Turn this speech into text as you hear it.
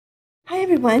Hi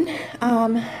everyone,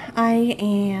 I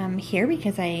am here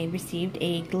because I received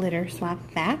a glitter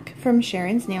swap back from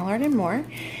Sharon's Nail Art and More,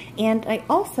 and I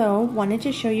also wanted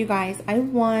to show you guys, I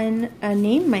won a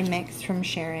Name My Mix from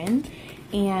Sharon,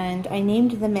 and I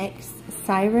named the mix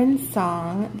Siren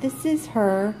Song. This is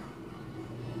her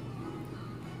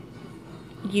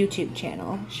YouTube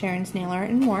channel, Sharon's Nail Art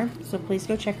and More, so please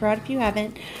go check her out if you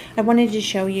haven't. I wanted to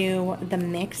show you the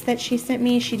mix that she sent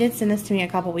me. She did send this to me a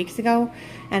couple weeks ago,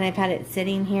 and I've had it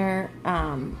sitting here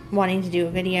wanting to do a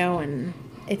video, and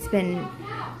it's been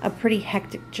a pretty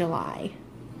hectic July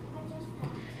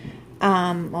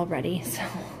already, so.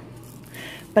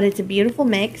 But it's a beautiful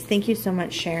mix. Thank you so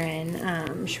much,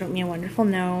 Sharon. She wrote me a wonderful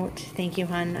note. Thank you,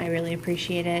 hon. I really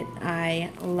appreciate it. I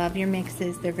love your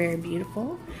mixes. They're very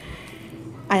beautiful.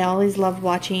 I always love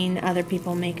watching other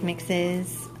people make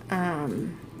mixes,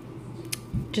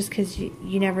 just because you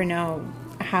never know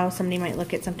how somebody might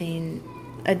look at something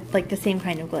like the same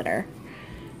kind of glitter.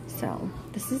 So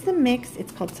this is the mix.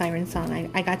 It's called Siren Song.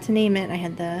 I got to name it. I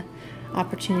had the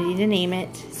opportunity to name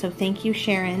it. So thank you,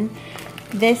 Sharon.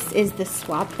 This is the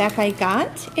swap back I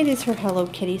got. It is her Hello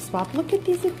Kitty swap. Look at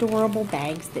these adorable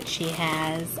bags that she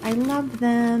has. I love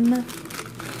them.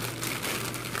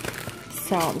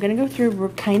 So I'm going to go through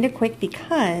kind of quick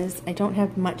because I don't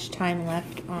have much time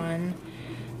left on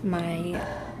my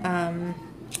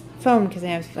phone because I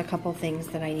have a couple things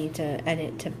that I need to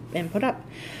edit and put up.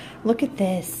 Look at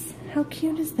this. How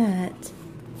cute is that?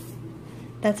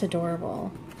 That's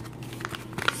adorable.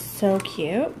 So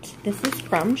cute. This is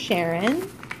from Sharon.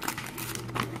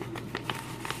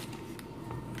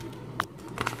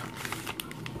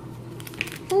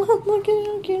 Oh, look at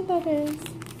how cute that is.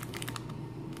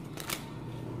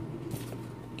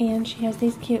 And she has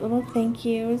these cute little thank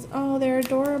yous. Oh, they're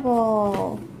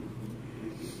adorable.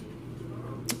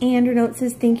 And her note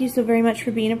says, thank you so very much for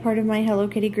being a part of my Hello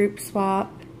Kitty group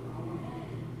swap.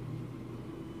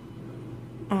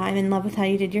 I'm in love with how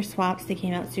you did your swaps. They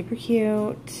came out super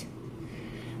cute.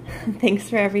 Thanks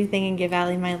for everything and give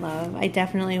Allie my love. I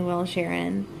definitely will,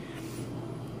 Sharon.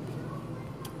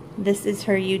 This is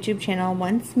her YouTube channel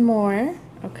once more.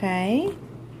 Okay.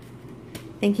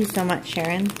 Thank you so much,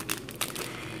 Sharon.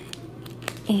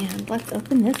 And let's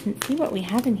open this and see what we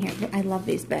have in here. I love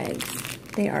these bags.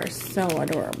 They are so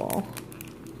adorable.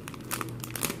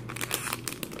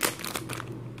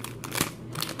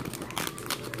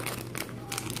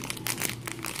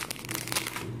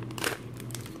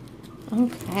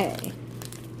 Okay.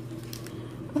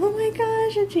 Oh my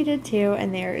gosh, and she did too,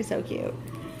 and they are so cute.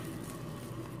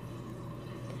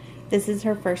 This is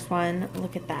her first one.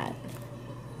 Look at that.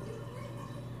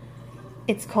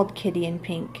 It's called Kitty in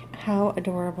Pink. How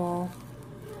adorable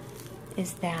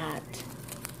is that?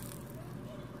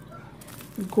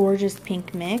 Gorgeous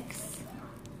pink mix.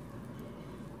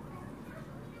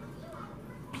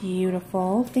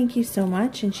 Beautiful. Thank you so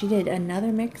much. And she did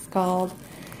another mix called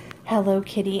Hello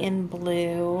Kitty in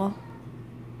Blue.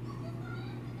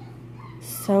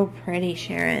 So pretty,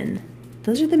 Sharon.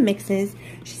 Those are the mixes.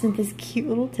 She sent this cute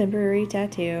little temporary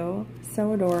tattoo.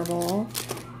 So adorable.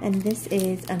 And this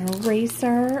is an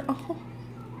eraser. Oh.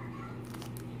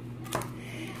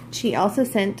 She also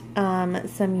sent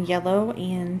some yellow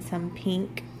and some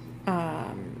pink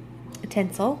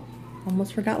tinsel.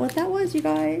 Almost forgot what that was, you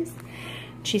guys.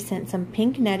 She sent some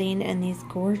pink netting and these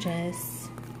gorgeous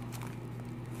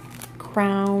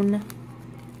crown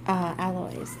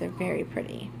alloys. They're very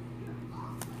pretty.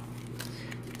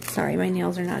 Sorry, my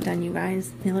nails are not done, you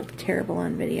guys. They look terrible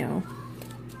on video.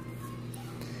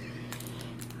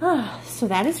 So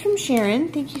that is from Sharon.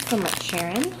 Thank you so much,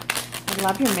 Sharon. I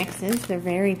love your mixes. They're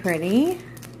very pretty.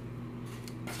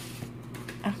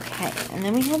 Okay, and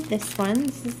then we have this one.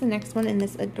 This is the next one in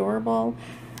this adorable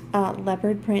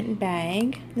leopard print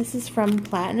bag. This is from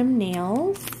Platinum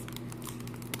Nails.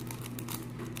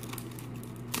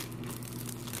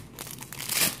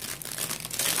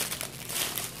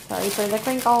 Sorry for the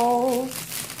crinkles.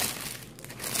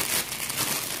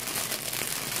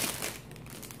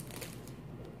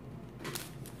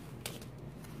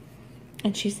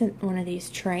 And she sent one of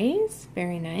these trays.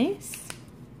 Very nice.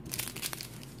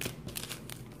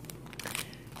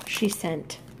 She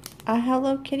sent a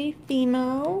Hello Kitty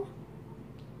Fimo.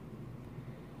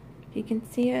 If you can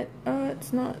see it. Oh,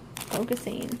 it's not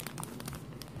focusing.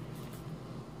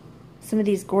 Some of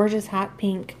these gorgeous hot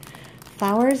pink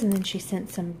flowers. And then she sent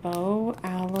some bow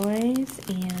alloys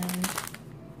and...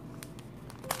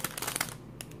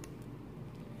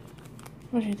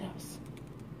 what are those?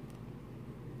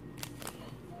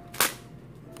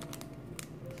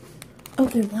 Oh,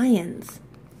 they're lions.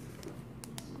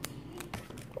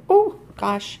 Oh,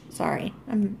 gosh, sorry.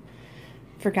 I'm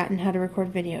forgotten how to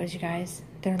record videos, you guys.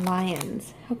 They're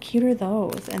lions. How cute are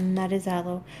those? And that is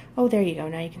Hello. Oh, there you go.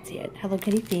 Now you can see it. Hello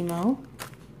Kitty Fimo.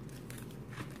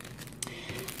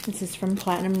 This is from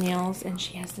Platinum Nails, and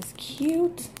she has this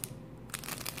cute.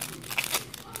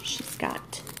 She's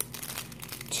got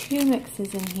 2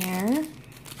 mixes in here.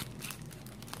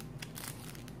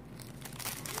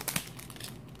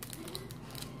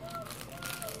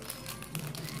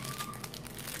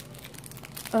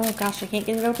 Oh gosh, I can't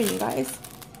get it open, you guys.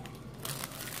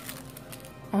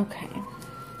 Okay.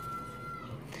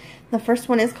 The first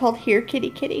one is called Here Kitty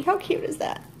Kitty. How cute is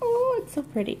that? Oh, it's so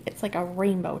pretty. It's like a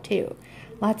rainbow too.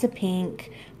 Lots of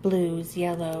pink, blues,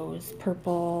 yellows,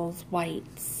 purples,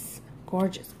 whites.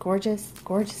 Gorgeous, gorgeous,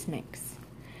 gorgeous mix.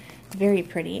 Very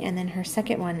pretty. And then her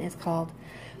second one is called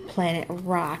Planet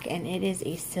Rock, and it is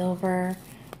a silver,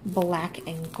 black,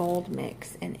 and gold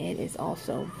mix, and it is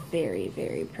also very,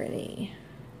 very pretty.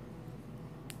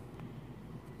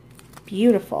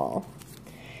 Beautiful.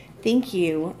 Thank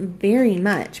you very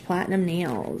much, Platinum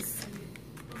Nails.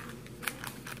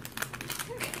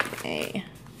 Okay.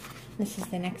 This is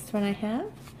the next one I have.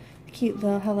 Cute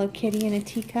little Hello Kitty in a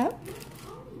teacup.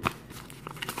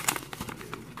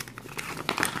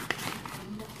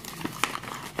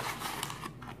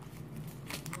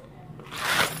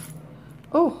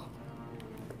 Oh.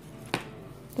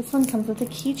 This one comes with a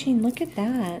keychain. Look at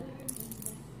that.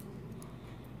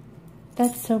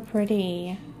 That's so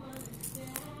pretty.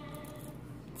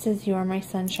 It says, "You are my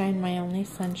sunshine, my only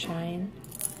sunshine."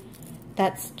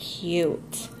 That's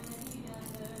cute.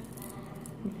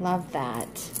 Love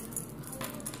that.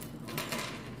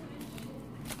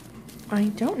 I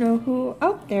don't know who...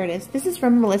 Oh, there it is. This is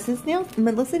from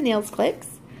Melissa Nails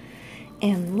Clicks.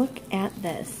 And look at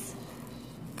this.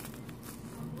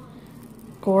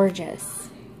 Gorgeous.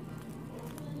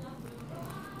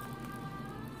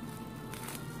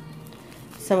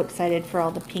 So excited for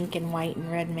all the pink and white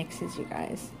and red mixes, you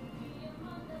guys.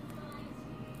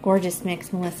 Gorgeous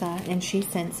mix, Melissa. And she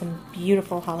sent some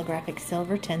beautiful holographic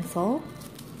silver tinsel.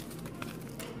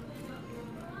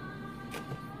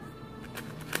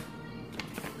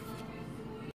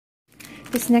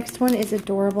 This next one is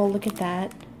adorable. Look at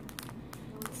that.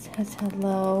 It says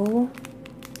hello,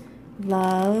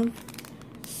 love.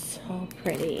 So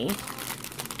pretty.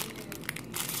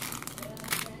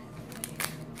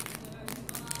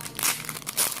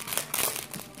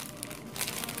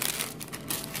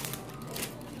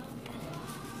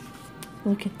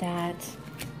 Look at that.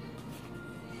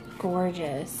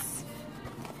 Gorgeous.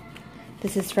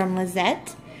 This is from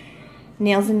Lizette,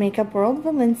 Nails and Makeup World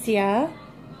Valencia.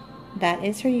 That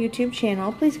is her YouTube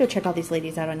channel. Please go check all these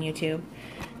ladies out on YouTube.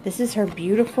 This is her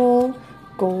beautiful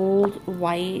gold,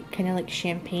 white, kind of like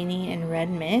champagne and red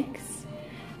mix.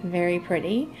 Very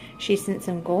pretty. She sent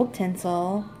some gold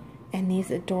tinsel and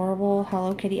these adorable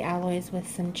Hello Kitty alloys with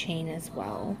some chain as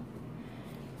well.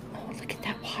 Oh, look at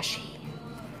that washi.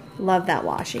 Love that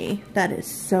washi. That is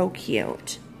so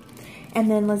cute. And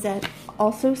then Lizette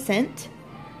also sent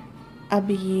a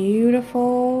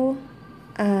beautiful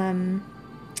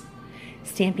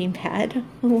stamping pad.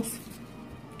 Almost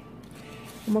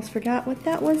forgot what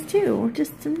that was too.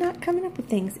 Just I'm not coming up with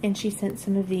things. And she sent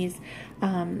some of these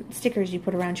stickers you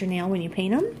put around your nail when you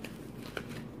paint them.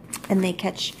 And they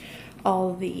catch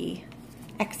all the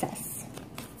excess.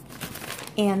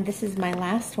 And this is my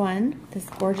last one. This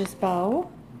gorgeous bow.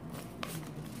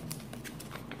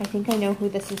 I think I know who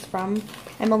this is from.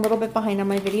 I'm a little bit behind on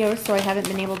my videos, so I haven't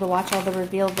been able to watch all the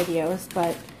reveal videos,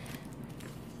 but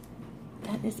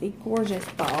that is a gorgeous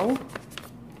bow.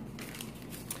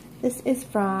 This is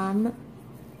from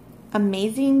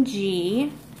Amazing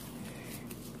G,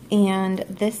 and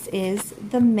this is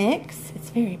the mix.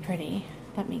 It's very pretty.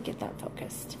 Let me get that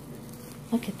focused.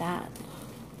 Look at that.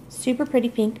 Super pretty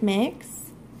pink mix.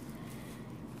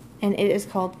 And it is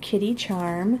called Kitty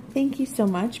Charm. Thank you so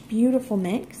much. Beautiful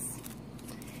mix.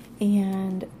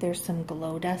 And there's some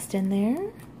glow dust in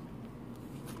there.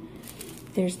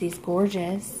 There's these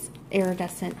gorgeous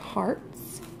iridescent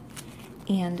hearts.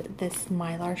 And this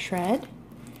mylar shred.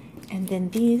 And then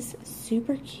these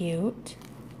super cute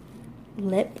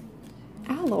lip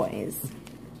alloys.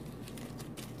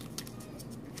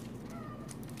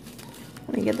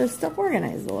 Let me get this stuff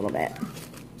organized a little bit.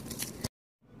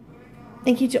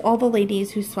 Thank you to all the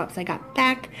ladies whose swaps I got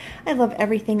back. I love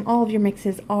everything. All of your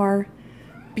mixes are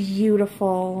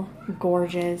beautiful,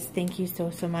 gorgeous. Thank you so,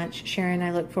 so much. Sharon,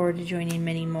 I look forward to joining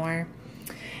many more.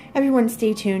 Everyone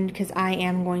stay tuned because I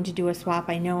am going to do a swap.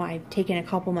 I know I've taken a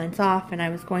couple months off and I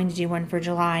was going to do one for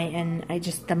July, and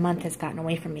the month has gotten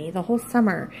away from me. The whole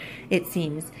summer, it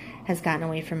seems, has gotten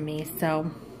away from me.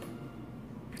 So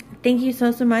Thank you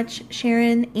so much,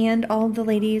 Sharon, and all the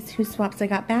ladies whose swaps I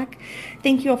got back.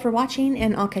 Thank you all for watching,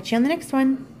 and I'll catch you on the next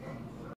one.